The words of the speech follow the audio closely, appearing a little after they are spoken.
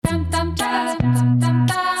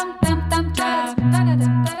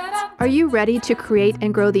Are you ready to create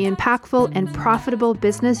and grow the impactful and profitable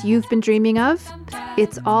business you've been dreaming of?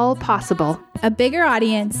 It's all possible. A bigger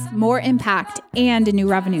audience, more impact, and a new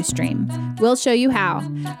revenue stream. We'll show you how.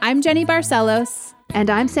 I'm Jenny Barcelos. And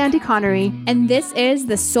I'm Sandy Connery. And this is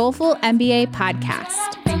the Soulful MBA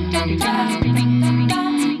Podcast.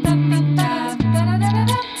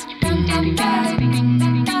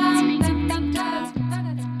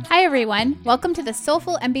 Hi, everyone. Welcome to the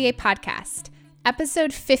Soulful MBA Podcast,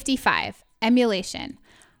 episode 55, Emulation.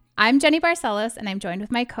 I'm Jenny Barcelos, and I'm joined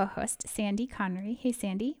with my co-host, Sandy Connery. Hey,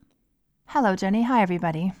 Sandy. Hello, Jenny. Hi,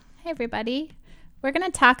 everybody. Hey, everybody. We're going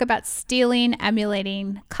to talk about stealing,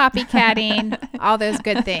 emulating, copycatting, all those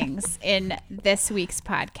good things in this week's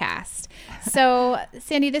podcast. So,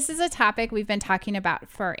 Sandy, this is a topic we've been talking about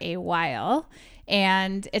for a while,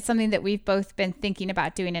 and it's something that we've both been thinking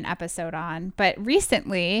about doing an episode on. But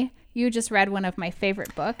recently, you just read one of my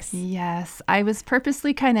favorite books. Yes, I was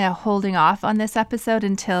purposely kind of holding off on this episode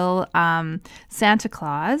until Santa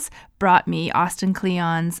Claus brought me Austin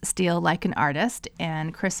Kleon's Steal Like an Artist,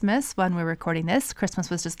 and Christmas, when we're recording this, Christmas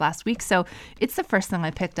was just last week, so it's the first thing I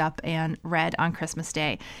picked up and read on Christmas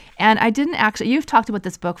Day. And I didn't actually, you've talked about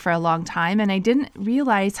this book for a long time, and I didn't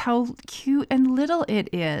realize how cute and little it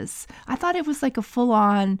is. I thought it was like a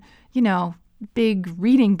full-on, big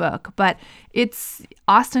reading book, but it's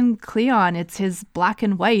Austin Kleon. It's his black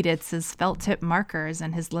and white, it's his felt tip markers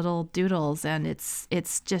and his little doodles, and it's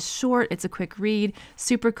just short. It's a quick read,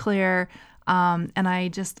 super clear, and I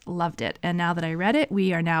just loved it. And now that I read it,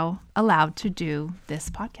 we are now allowed to do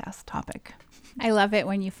this podcast topic. I love it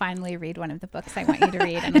when you finally read one of the books I want you to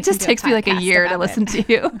read. And it just takes me like a year to listen to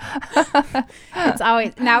you. It's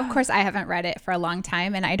always, now of course I haven't read it for a long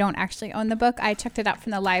time, and I don't actually own the book. I checked it out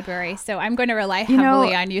from the library, so I'm going to rely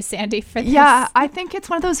heavily on you, Sandy, for this. Yeah, I think it's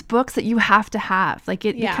one of those books that you have to have.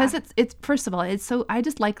 Because it's first of all, it's so, I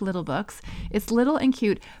just like little books. It's little and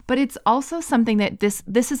cute, but it's also something that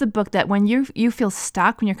this is a book that when you feel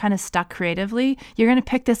stuck, when you're kind of stuck creatively, you're going to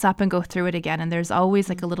pick this up and go through it again, and there's always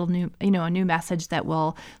like a little new, a new message that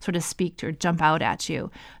will sort of speak to or jump out at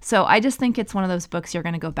you. So I just think it's one of those books you're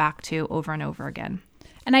going to go back to over and over again.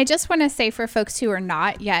 And I just want to say, for folks who are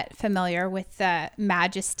not yet familiar with the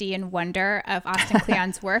majesty and wonder of Austin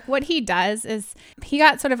Kleon's work, what he does is he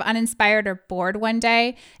got sort of uninspired or bored one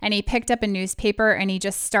day, and he picked up a newspaper and he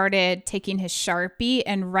just started taking his Sharpie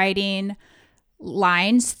and writing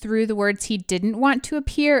lines through the words he didn't want to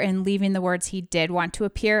appear and leaving the words he did want to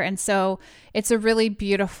appear. And so it's a really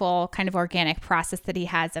beautiful kind of organic process that he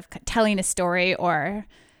has of telling a story or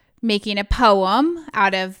making a poem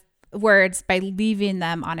out of words by leaving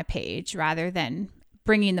them on a page rather than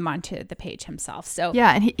bringing them onto the page himself. So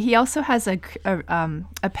yeah, and he also has a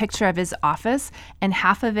picture of his office, and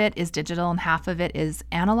half of it is digital and half of it is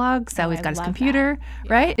analog. So he's got his computer,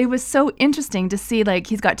 right? It was so interesting to see, like,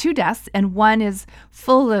 he's got two desks, and one is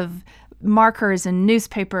full of markers and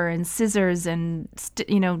newspaper and scissors and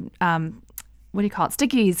stickies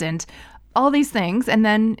and all these things, and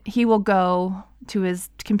then he will go to his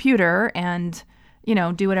computer and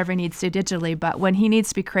do whatever he needs to digitally. But when he needs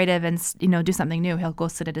to be creative and, do something new, he'll go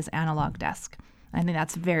sit at his analog desk. I think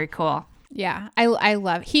that's very cool. Yeah, I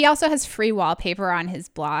love. He also has free wallpaper on his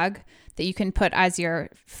blog that you can put as your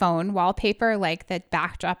phone wallpaper, like the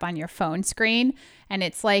backdrop on your phone screen. And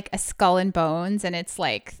it's like a skull and bones, and it's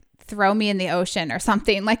like, throw me in the ocean or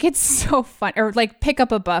something. Like, it's so fun. Or like, pick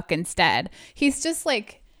up a book instead. He's just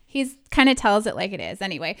like, he's kind of tells it like it is.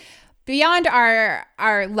 Anyway, beyond our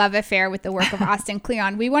love affair with the work of Austin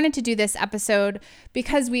Kleon, we wanted to do this episode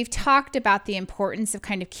because we've talked about the importance of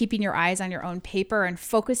kind of keeping your eyes on your own paper and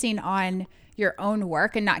focusing on your own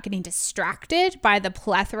work and not getting distracted by the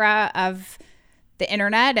plethora of the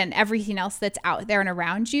internet and everything else that's out there and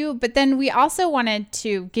around you. But then we also wanted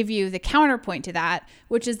to give you the counterpoint to that,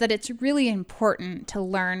 which is that it's really important to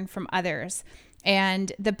learn from others.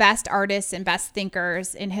 And the best artists and best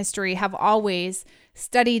thinkers in history have always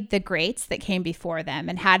studied the greats that came before them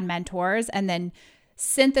and had mentors, and then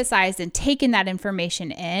synthesized and taken that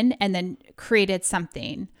information in and then created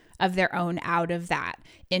something of their own out of that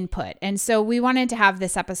input. And so we wanted to have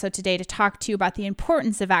this episode today to talk to you about the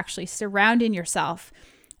importance of actually surrounding yourself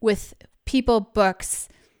with people, books,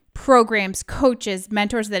 programs, coaches,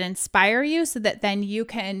 mentors that inspire you, so that then you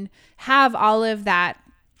can have all of that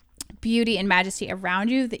beauty and majesty around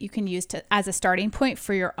you that you can use as a starting point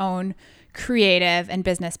for your own creative and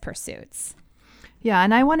business pursuits. Yeah,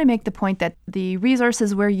 and I want to make the point that the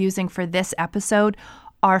resources we're using for this episode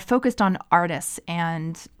are focused on artists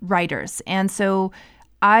and writers. And so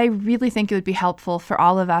I really think it would be helpful for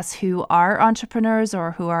all of us who are entrepreneurs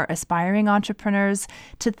or who are aspiring entrepreneurs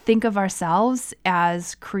to think of ourselves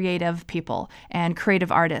as creative people and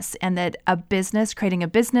creative artists, and that creating a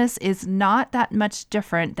business is not that much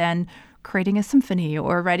different than creating a symphony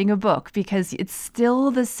or writing a book, because it's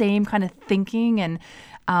still the same kind of thinking and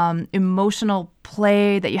emotional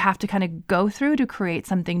play that you have to kind of go through to create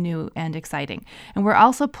something new and exciting. And we're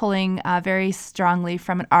also pulling very strongly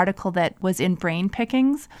from an article that was in Brain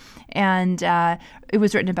Pickings, and it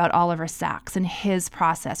was written about Oliver Sacks and his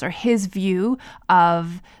process, or his view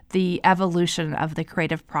of the evolution of the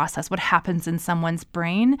creative process, what happens in someone's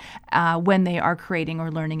brain when they are creating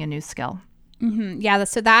or learning a new skill. Mm-hmm. Yeah,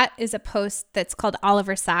 so that is a post that's called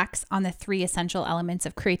Oliver Sacks on the 3 essential elements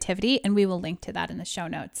of creativity, and we will link to that in the show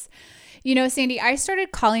notes. You know, Sandy, I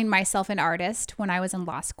started calling myself an artist when I was in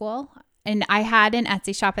law school, and I had an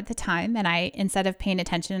Etsy shop at the time, and instead of paying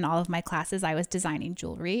attention in all of my classes, I was designing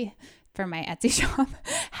jewelry for my Etsy shop.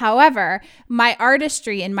 However, my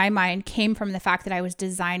artistry in my mind came from the fact that I was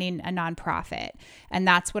designing a nonprofit, and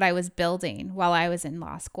that's what I was building while I was in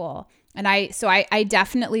law school. And I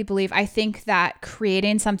definitely believe, I think that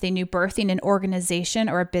creating something new, birthing an organization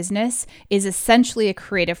or a business is essentially a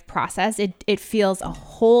creative process. It feels a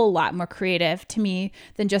whole lot more creative to me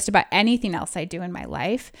than just about anything else I do in my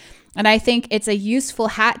life. And I think it's a useful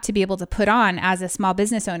hat to be able to put on as a small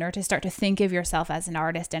business owner, to start to think of yourself as an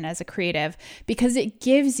artist and as a creative, because it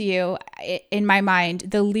gives you, in my mind,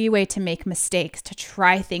 the leeway to make mistakes, to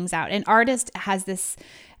try things out. An artist has this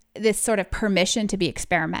sort of permission to be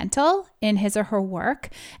experimental in his or her work.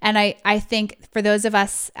 And I think for those of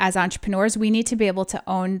us as entrepreneurs, we need to be able to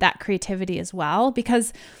own that creativity as well,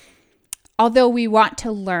 because although we want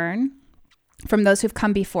to learn from those who've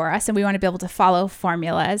come before us and we want to be able to follow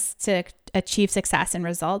formulas to achieve success and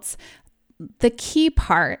results, the key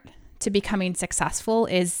part to becoming successful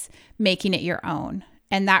is making it your own.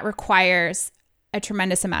 And that requires a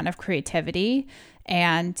tremendous amount of creativity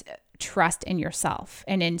and trust in yourself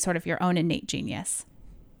and in sort of your own innate genius.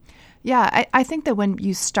 Yeah, I think that when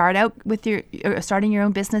you start out with starting your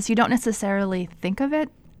own business, you don't necessarily think of it.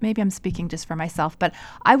 Maybe I'm speaking just for myself, but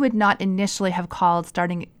I would not initially have called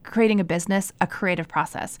creating a business a creative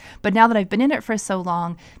process. But now that I've been in it for so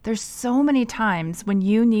long, there's so many times when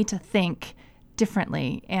you need to think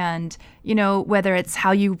differently. And, you know, whether it's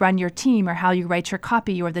how you run your team or how you write your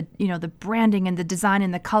copy, or the branding and the design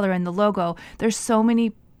and the color and the logo, there's so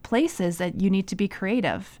many places that you need to be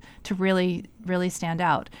creative to really, really stand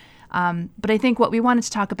out. But I think what we wanted to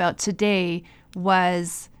talk about today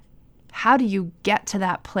was, how do you get to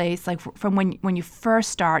that place, like from when you first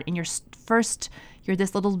start and you're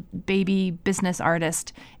this little baby business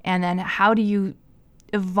artist, and then how do you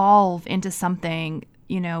evolve into something,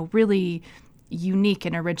 really unique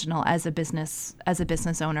and original as a business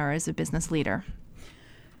owner, as a business leader?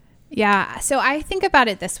 Yeah. So I think about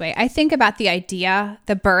it this way. I think about the idea,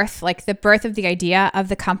 the birth of the idea of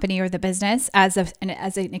the company or the business as an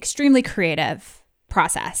extremely creative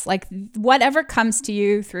process. Like whatever comes to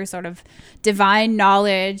you through sort of divine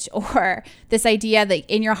knowledge, or this idea that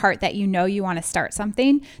in your heart that you want to start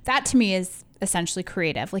something, that to me is essentially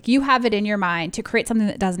creative. Like you have it in your mind to create something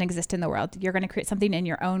that doesn't exist in the world. You're going to create something in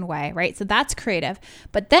your own way, right? So that's creative.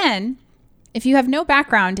 But then if you have no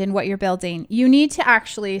background in what you're building, you need to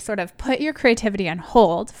actually sort of put your creativity on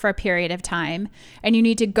hold for a period of time, and you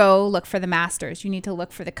need to go look for the masters. You need to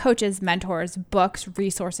look for the coaches, mentors, books,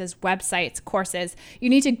 resources, websites, courses. You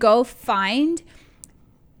need to go find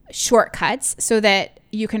shortcuts so that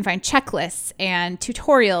you can find checklists and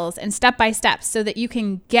tutorials and step-by-steps so that you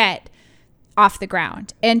can get off the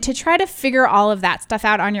ground. And to try to figure all of that stuff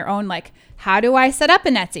out on your own, like, how do I set up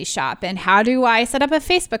an Etsy shop, and how do I set up a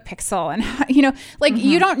Facebook pixel, and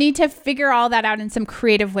you don't need to figure all that out in some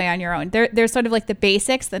creative way on your own. There's sort of like the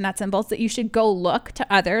basics, the nuts and bolts that you should go look to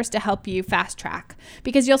others to help you fast track,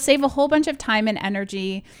 because you'll save a whole bunch of time and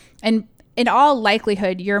energy, and in all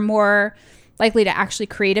likelihood you're more likely to actually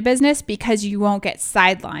create a business because you won't get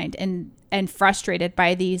sidelined and frustrated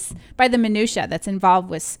by the minutia that's involved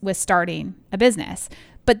with starting a business.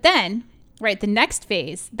 But then, right, the next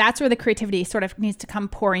phase, that's where the creativity sort of needs to come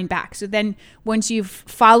pouring back. So then once you've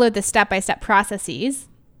followed the step-by-step processes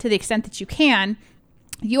to the extent that you can,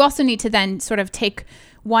 you also need to then sort of take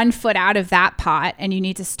one foot out of that pot, and you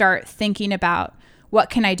need to start thinking about, what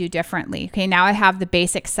can I do differently? Okay, now I have the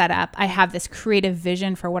basics set up. I have this creative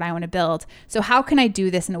vision for what I want to build. So how can I do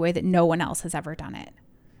this in a way that no one else has ever done it?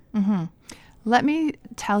 Mm-hmm. Let me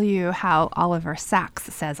tell you how Oliver Sacks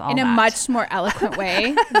says all that. In a much more eloquent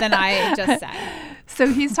way than I just said. So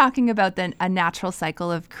he's talking about a natural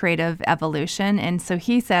cycle of creative evolution. And so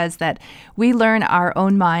he says that we learn our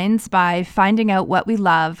own minds by finding out what we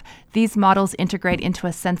love. These models integrate into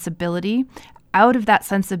a sensibility. Out of that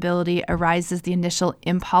sensibility arises the initial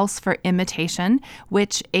impulse for imitation,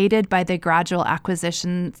 which, aided by the gradual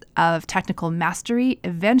acquisition of technical mastery,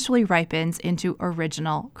 eventually ripens into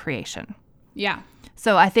original creation. Yeah.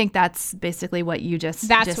 So I think that's basically what you just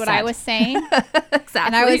That's just what said. I was saying. Exactly.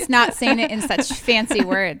 And I was not saying it in such fancy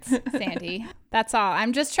words, Sandy. That's all.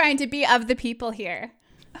 I'm just trying to be of the people here.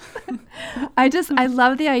 I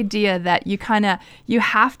love the idea that you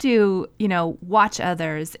have to, watch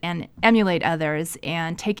others and emulate others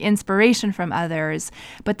and take inspiration from others.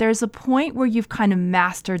 But there's a point where you've kind of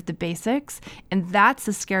mastered the basics, and that's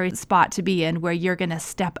a scary spot to be in, where you're going to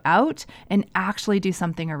step out and actually do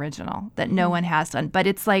something original that no one has done. But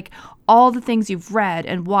it's like all the things you've read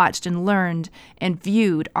and watched and learned and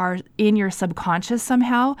viewed are in your subconscious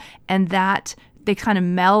somehow, and that they kind of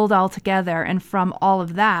meld all together, and from all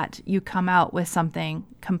of that, you come out with something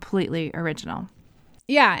completely original.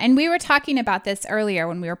 Yeah, and we were talking about this earlier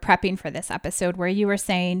when we were prepping for this episode, where you were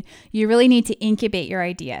saying you really need to incubate your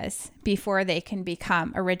ideas before they can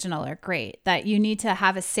become original or great, that you need to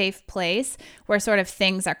have a safe place where sort of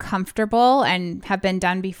things are comfortable and have been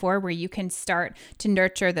done before, where you can start to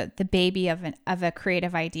nurture the baby of a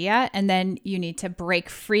creative idea, and then you need to break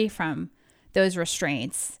free from those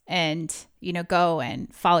restraints and, go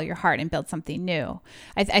and follow your heart and build something new.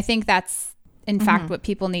 I think that's, in fact, what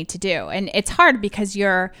people need to do. And it's hard because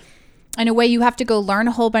in a way, you have to go learn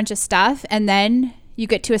a whole bunch of stuff, and then you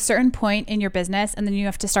get to a certain point in your business, and then you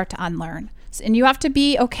have to start to unlearn. And you have to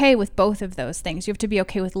be okay with both of those things. You have to be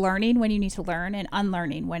okay with learning when you need to learn, and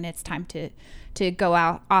unlearning when it's time to go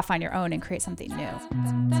off on your own and create something new.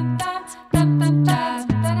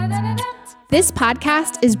 This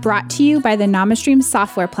podcast is brought to you by the NamaStream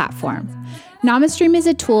software platform. NamaStream is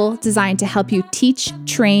a tool designed to help you teach,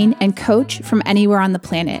 train, and coach from anywhere on the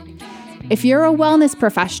planet. If you're a wellness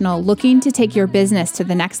professional looking to take your business to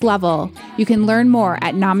the next level, you can learn more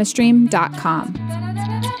at namastream.com.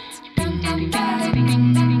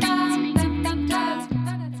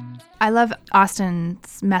 I love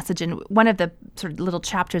Austin's message, and one of the sort of little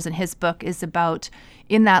chapters in his book is about,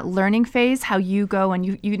 in that learning phase, how you go and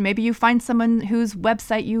you maybe you find someone whose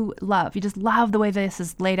website you love. You just love the way this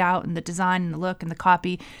is laid out, and the design and the look and the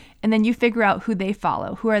copy, and then you figure out who they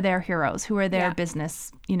follow, who are their heroes, who are their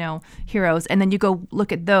business, heroes, and then you go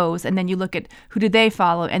look at those, and then you look at who do they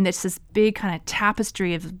follow, and it's this big kind of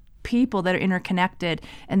tapestry of people that are interconnected,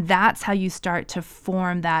 and that's how you start to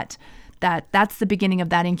form that's the beginning of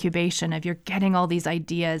that incubation of you're getting all these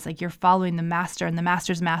ideas, like you're following the master and the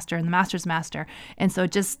master's master and the master's master. And so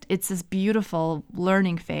it's this beautiful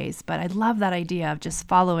learning phase. But I love that idea of just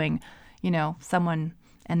following, someone,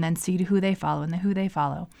 and then see who they follow and who they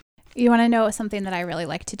follow. You want to know something that I really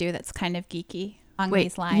like to do that's kind of geeky on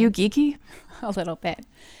these lines? You geeky? A little bit.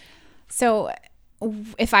 So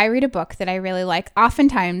if I read a book that I really like,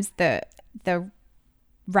 oftentimes the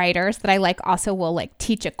writers that I like also will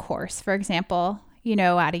teach a course, for example,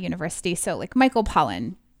 at a university. So Michael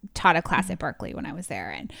Pollan taught a class at Berkeley when I was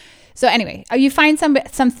there. And so anyway, you find some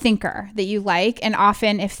thinker that you like, and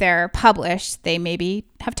often if they're published, they maybe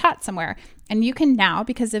have taught somewhere. And you can now,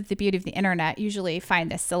 because of the beauty of the internet, usually find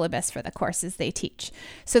the syllabus for the courses they teach.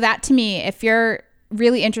 So that, to me, if you're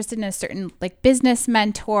really interested in a certain business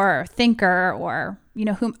mentor or thinker or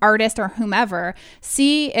artist or whomever,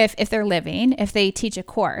 see if they're living, if they teach a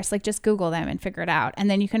course, just Google them and figure it out. And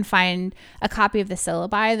then you can find a copy of the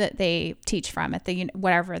syllabi that they teach from at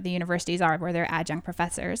whatever the universities are where they're adjunct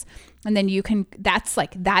professors. And then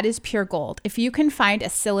that is pure gold. If you can find a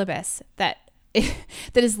syllabus that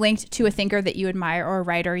is linked to a thinker that you admire or a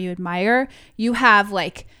writer you admire, you have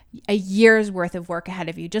a year's worth of work ahead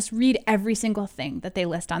of you. Just read every single thing that they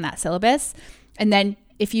list on that syllabus. And then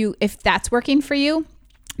if that's working for you,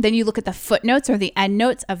 then you look at the footnotes or the end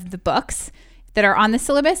notes of the books that are on the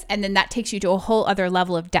syllabus. And then that takes you to a whole other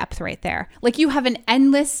level of depth right there. You have an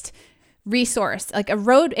endless resource, a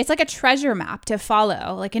road. It's like a treasure map to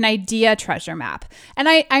follow, an idea treasure map. And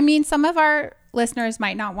I mean, some of our listeners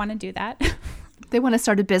might not want to do that. They want to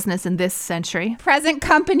start a business in this century. Present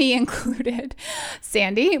company included,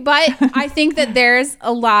 Sandy. But I think that there's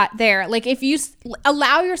a lot there. If you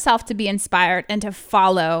allow yourself to be inspired and to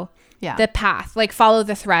follow the path, follow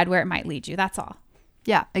the thread where it might lead you. That's all.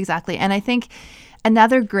 Yeah, exactly. And I think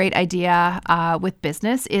Another great idea with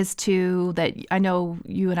business is that I know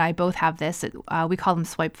you and I both have this. We call them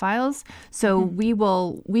swipe files. So we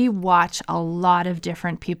watch a lot of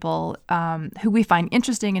different people who we find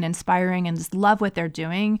interesting and inspiring and just love what they're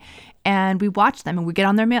doing. And we watch them and we get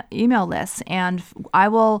on their email lists. And I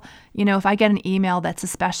will, if I get an email that's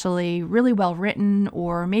especially really well written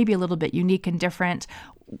or maybe a little bit unique and different,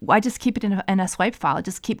 I just keep it in a swipe file. I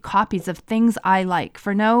just keep copies of things I like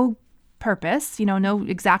for no purpose, no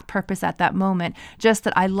exact purpose at that moment, just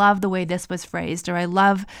that I love the way this was phrased, or I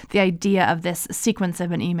love the idea of this sequence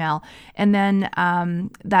of an email. And then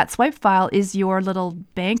that swipe file is your little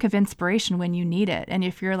bank of inspiration when you need it. And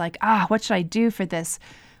if you're like, what should I do for this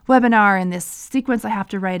webinar and this sequence I have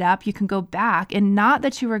to write up, you can go back, and not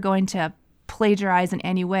that you were going to plagiarize in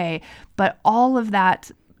any way, but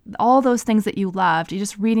all those things that you loved, you're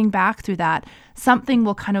just reading back through that, something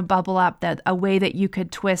will kind of bubble up, that a way that you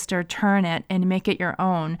could twist or turn it and make it your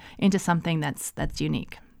own into something that's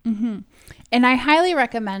unique. Mm-hmm. And I highly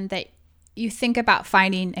recommend that you think about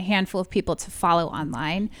finding a handful of people to follow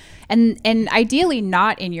online, and ideally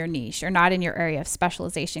not in your niche or not in your area of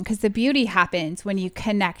specialization, because the beauty happens when you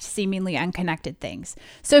connect seemingly unconnected things.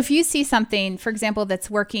 So if you see something, for example, that's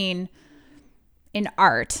working in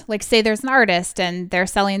art, like say there's an artist and they're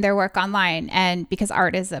selling their work online, and because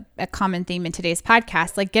art is a common theme in today's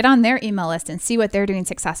podcast, like get on their email list and see what they're doing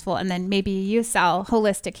successful. And then maybe you sell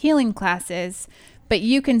holistic healing classes, but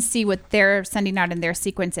you can see what they're sending out in their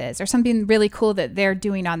sequences, or something really cool that they're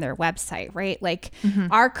doing on their website, right? Like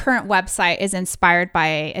our current website is inspired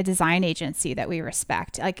by a design agency that we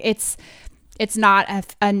respect. Like it's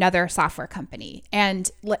not another software company. And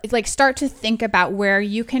like start to think about where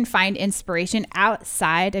you can find inspiration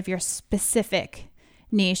outside of your specific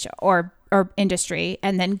niche or industry,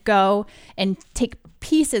 and then go and take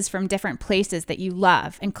pieces from different places that you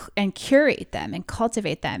love and curate them and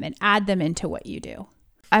cultivate them and add them into what you do.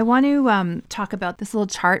 I want to talk about this little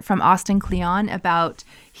chart from Austin Kleon about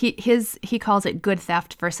he calls it good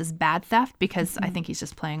theft versus bad theft, because I think he's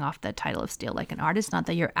just playing off the title of Steal Like an Artist. Not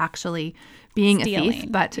that you're actually being a thief,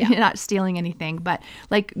 but you're not stealing anything. But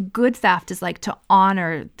like good theft is like to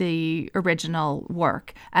honor the original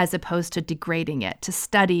work as opposed to degrading it, to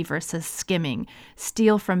study versus skimming,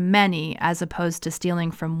 steal from many as opposed to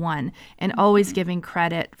stealing from one, and always giving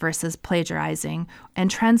credit versus plagiarizing, and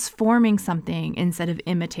transforming something instead of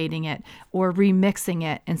imitating it, or remixing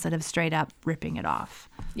it instead of straight up ripping it off.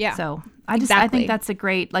 Yeah. So I think that's a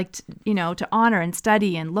great, to honor and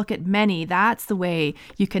study and look at many. That's the way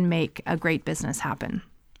you can make a great business happen.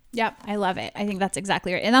 Yep. I love it. I think that's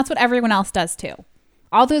exactly right. And that's what everyone else does too.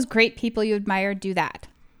 All those great people you admire do that.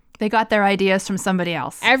 They got their ideas from somebody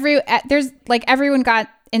else. Everyone got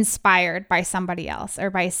inspired by somebody else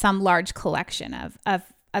or by some large collection of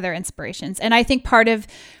other inspirations. And I think part of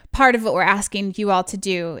what we're asking you all to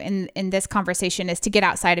do in this conversation is to get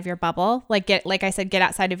outside of your bubble. Like I said, get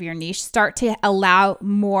outside of your niche. Start to allow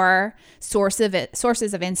more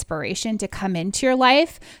sources of inspiration to come into your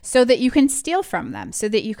life, so that you can steal from them, so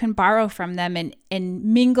that you can borrow from them and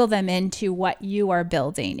mingle them into what you are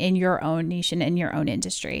building in your own niche and in your own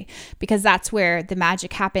industry, because that's where the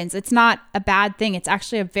magic happens. It's not a bad thing. It's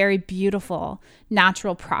actually a very beautiful,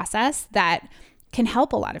 natural process that can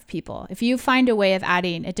help a lot of people. If you find a way of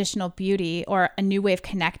adding additional beauty or a new way of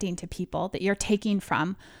connecting to people that you're taking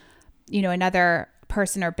from, another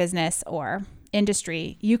person or business or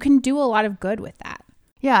industry, you can do a lot of good with that.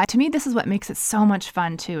 Yeah, to me, this is what makes it so much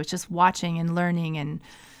fun too. It's just watching and learning and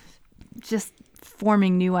just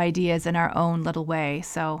forming new ideas in our own little way.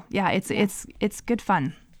 So yeah, it's good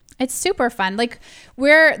fun. It's super fun.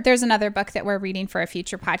 There's another book that we're reading for a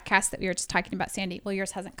future podcast that we were just talking about, Sandy. Well,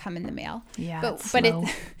 yours hasn't come in the mail. Yeah, but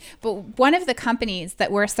one of the companies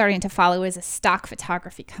that we're starting to follow is a stock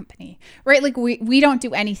photography company, right? Like we don't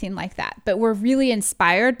do anything like that, but we're really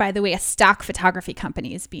inspired by the way a stock photography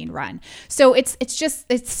company is being run. So it's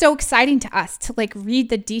so exciting to us to read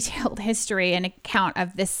the detailed history and account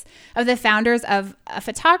of the founders of a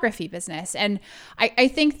photography business. And I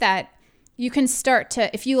think that you can start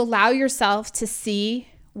to, if you allow yourself to see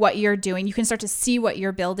what you're doing, you can start to see what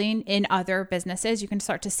you're building in other businesses. You can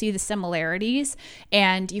start to see the similarities,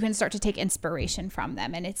 and you can start to take inspiration from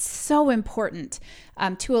them. And it's so important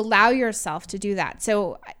to allow yourself to do that.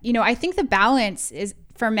 So, I think the balance is,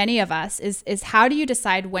 for many of us, is how do you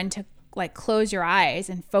decide when to close your eyes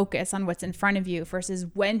and focus on what's in front of you versus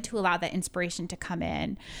when to allow that inspiration to come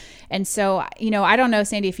in. And so, I don't know,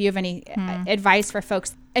 Sandy, if you have any advice for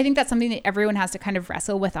folks. I think that's something that everyone has to kind of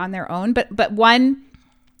wrestle with on their own. But one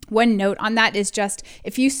one note on that is just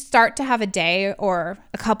if you start to have a day or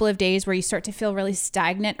a couple of days where you start to feel really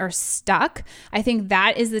stagnant or stuck, I think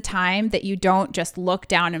that is the time that you don't just look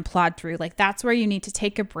down and plod through. Like that's where you need to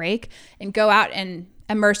take a break and go out and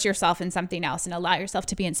immerse yourself in something else and allow yourself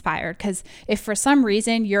to be inspired. Because if for some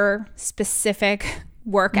reason your specific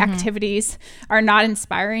work activities are not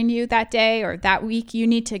inspiring you that day or that week, you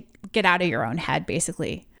need to get out of your own head,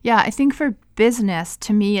 basically. Yeah, I think for business,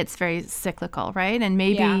 to me, it's very cyclical, right? And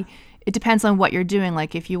maybe it depends on what you're doing.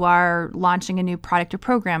 Like if you are launching a new product or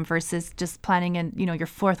program versus just planning your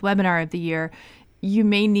fourth webinar of the year, you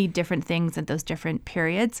may need different things at those different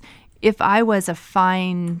periods. If I was a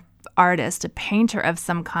fine artist, a painter of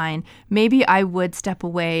some kind, maybe I would step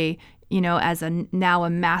away as now a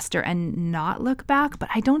master and not look back. But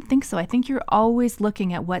I don't think so. I think you're always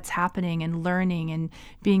looking at what's happening and learning and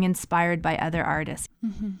being inspired by other artists.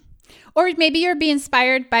 Mm-hmm. Or maybe you're being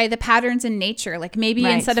inspired by the patterns in nature. Like maybe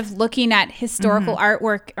instead of looking at historical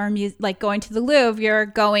artwork or like going to the Louvre, you're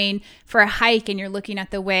going for a hike and you're looking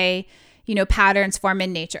at the way patterns form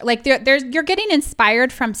in nature. Like you're getting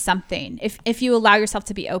inspired from something if you allow yourself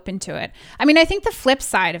to be open to it. I mean, I think the flip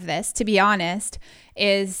side of this, to be honest,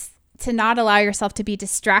 is to not allow yourself to be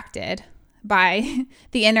distracted by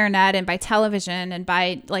the internet and by television and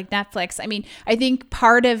by like Netflix. I mean, I think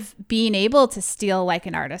part of being able to steal like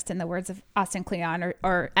an artist, in the words of Austin Kleon,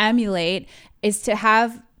 or emulate, is to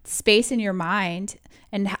have space in your mind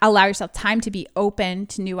and allow yourself time to be open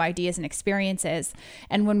to new ideas and experiences.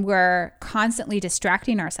 And when we're constantly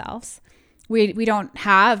distracting ourselves, we don't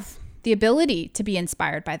have the ability to be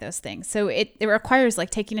inspired by those things. So it requires like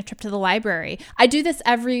taking a trip to the library. I do this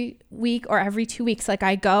every week or every 2 weeks. Like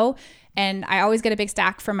I go and I always get a big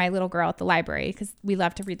stack for my little girl at the library because we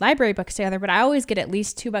love to read library books together, but I always get at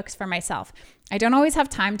least 2 books for myself. I don't always have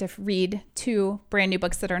time to read 2 brand new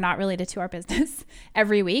books that are not related to our business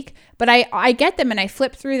every week, but I get them and I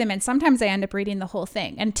flip through them, and sometimes I end up reading the whole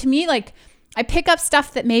thing. And to me, like I pick up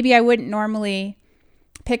stuff that maybe I wouldn't normally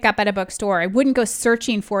pick up at a bookstore. I wouldn't go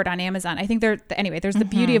searching for it on Amazon. I think there's the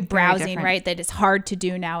beauty of browsing, right? That is hard to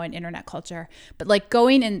do now in internet culture. But like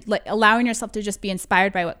going and like allowing yourself to just be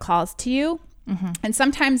inspired by what calls to you. And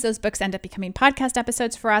sometimes those books end up becoming podcast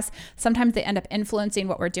episodes for us. Sometimes they end up influencing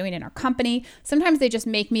what we're doing in our company. Sometimes they just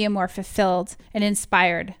make me a more fulfilled and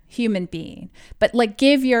inspired human being. But like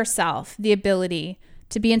give yourself the ability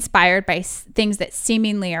to be inspired by things that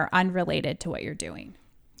seemingly are unrelated to what you're doing.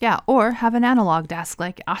 Yeah, or have an analog desk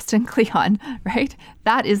like Austin Kleon, right?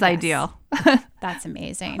 That is ideal. That's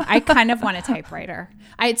amazing. I kind of want a typewriter.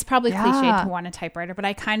 It's probably cliche to want a typewriter, but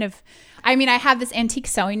I have this antique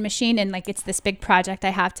sewing machine, and like it's this big project I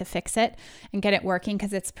have to fix it and get it working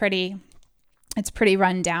because it's pretty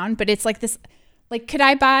run down. But it's like this, like, could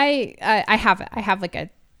I buy? I have like a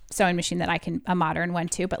sewing machine that a modern one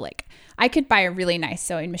too, but like I could buy a really nice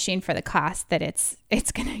sewing machine for the cost that it's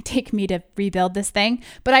going to take me to rebuild this thing.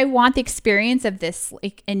 But I want the experience of this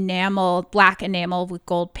like black enamel with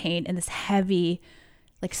gold paint and this heavy,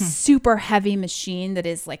 like super heavy machine that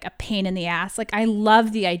is like a pain in the ass. Like I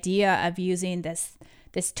love the idea of using this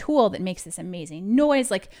tool that makes this amazing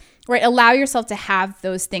noise. Like, right, allow yourself to have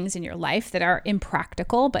those things in your life that are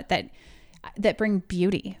impractical, but that bring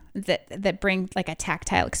beauty, that bring like a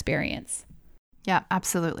tactile experience. Yeah,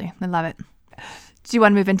 absolutely. I love it. Do you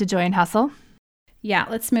want to move into Joy and Hustle? Yeah,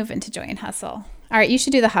 let's move into Joy and Hustle. All right, you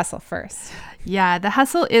should do the hustle first. Yeah, the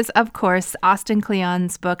hustle is, of course, Austin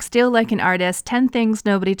Kleon's book, Steal Like an Artist, 10 Things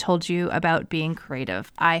Nobody Told You About Being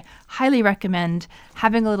Creative. I highly recommend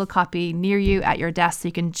having a little copy near you at your desk so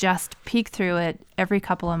you can just peek through it every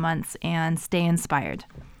couple of months and stay inspired.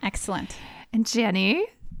 Excellent. And Jenny?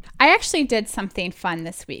 I actually did something fun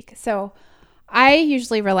this week. So I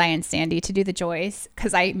usually rely on Sandy to do the joys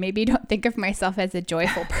because I maybe don't think of myself as a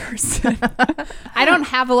joyful person. I don't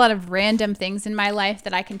have a lot of random things in my life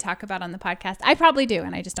that I can talk about on the podcast. I probably do,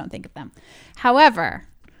 and I just don't think of them. However,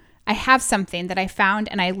 I have something that I found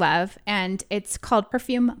and I love, and it's called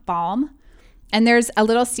Perfume Balm. And there's a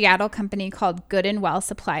little Seattle company called Good and Well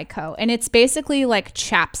Supply Co. And it's basically like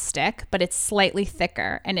chapstick, but it's slightly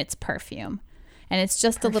thicker, and it's perfume. And it's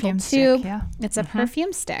just perfume a little tube. Stick, yeah. It's a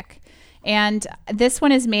perfume stick. And this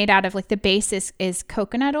one is made out of like the base is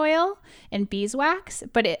coconut oil and beeswax.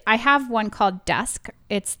 But I have one called Dusk.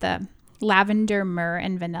 It's the lavender, myrrh,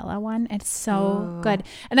 and vanilla one. It's so good.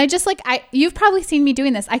 And I just you've probably seen me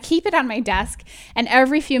doing this. I keep it on my desk, and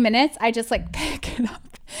every few minutes I just like pick it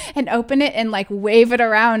up and open it and like wave it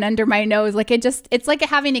around under my nose. Like it's like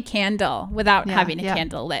having a candle without having a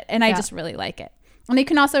candle lit. And I just really like it. And you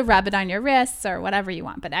can also rub it on your wrists or whatever you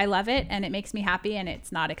want. But I love it, and it makes me happy, and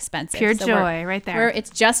it's not expensive. Pure joy right there. It's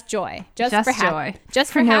just joy. Just for joy.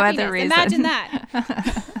 Just for no happiness. other reason. Imagine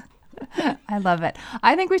that. I love it.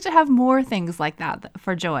 I think we should have more things like that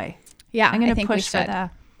for joy. Yeah, I'm going I to think push we for should.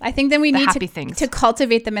 the I think then we need happy things. to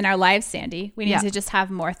cultivate them in our lives, Sandy. We need to just have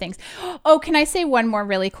more things. Oh, can I say one more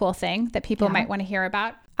really cool thing that people might want to hear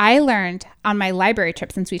about? I learned on my library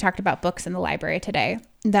trip, since we talked about books in the library today,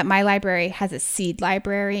 that my library has a seed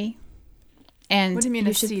library. And what do you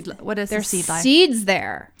mean seed? What is there's a seed library? Seeds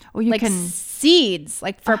there. Oh, you like can seeds,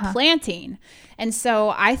 like for planting. And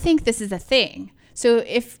so I think this is a thing. So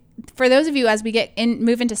if for those of you, as we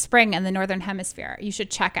move into spring in the Northern Hemisphere, you should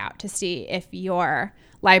check out to see if your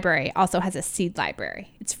library also has a seed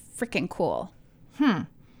library. It's freaking cool.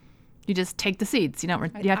 You just take the seeds. You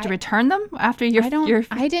don't. You have to return them after your.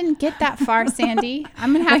 I didn't get that far, Sandy.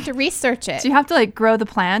 I'm gonna have to research it. So you have to like grow the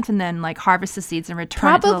plant and then like harvest the seeds and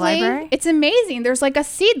return it to the library. It's amazing. There's like a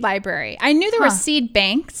seed library. I knew there were seed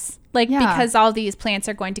banks, because all these plants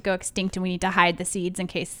are going to go extinct and we need to hide the seeds in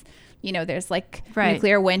case there's like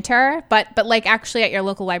nuclear winter. But like actually at your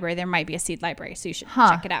local library there might be a seed library, so you should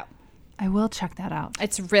check it out. I will check that out.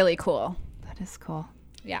 It's really cool. That is cool.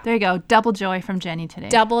 Yeah. There you go. Double joy from Jenny today.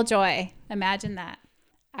 Double joy. Imagine that.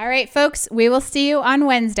 All right, folks, we will see you on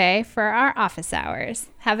Wednesday for our office hours.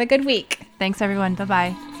 Have a good week. Thanks, everyone.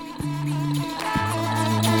 Bye-bye.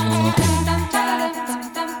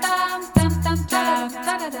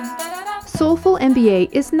 Soulful MBA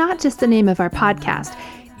is not just the name of our podcast.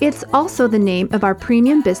 It's also the name of our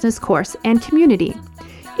premium business course and community.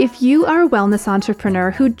 If you are a wellness entrepreneur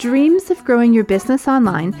who dreams of growing your business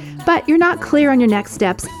online, but you're not clear on your next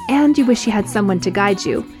steps and you wish you had someone to guide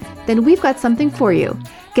you, then we've got something for you.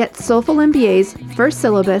 Get Soulful MBA's first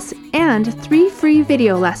syllabus and 3 free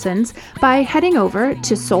video lessons by heading over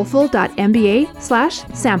to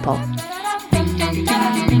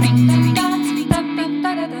soulful.mba/sample.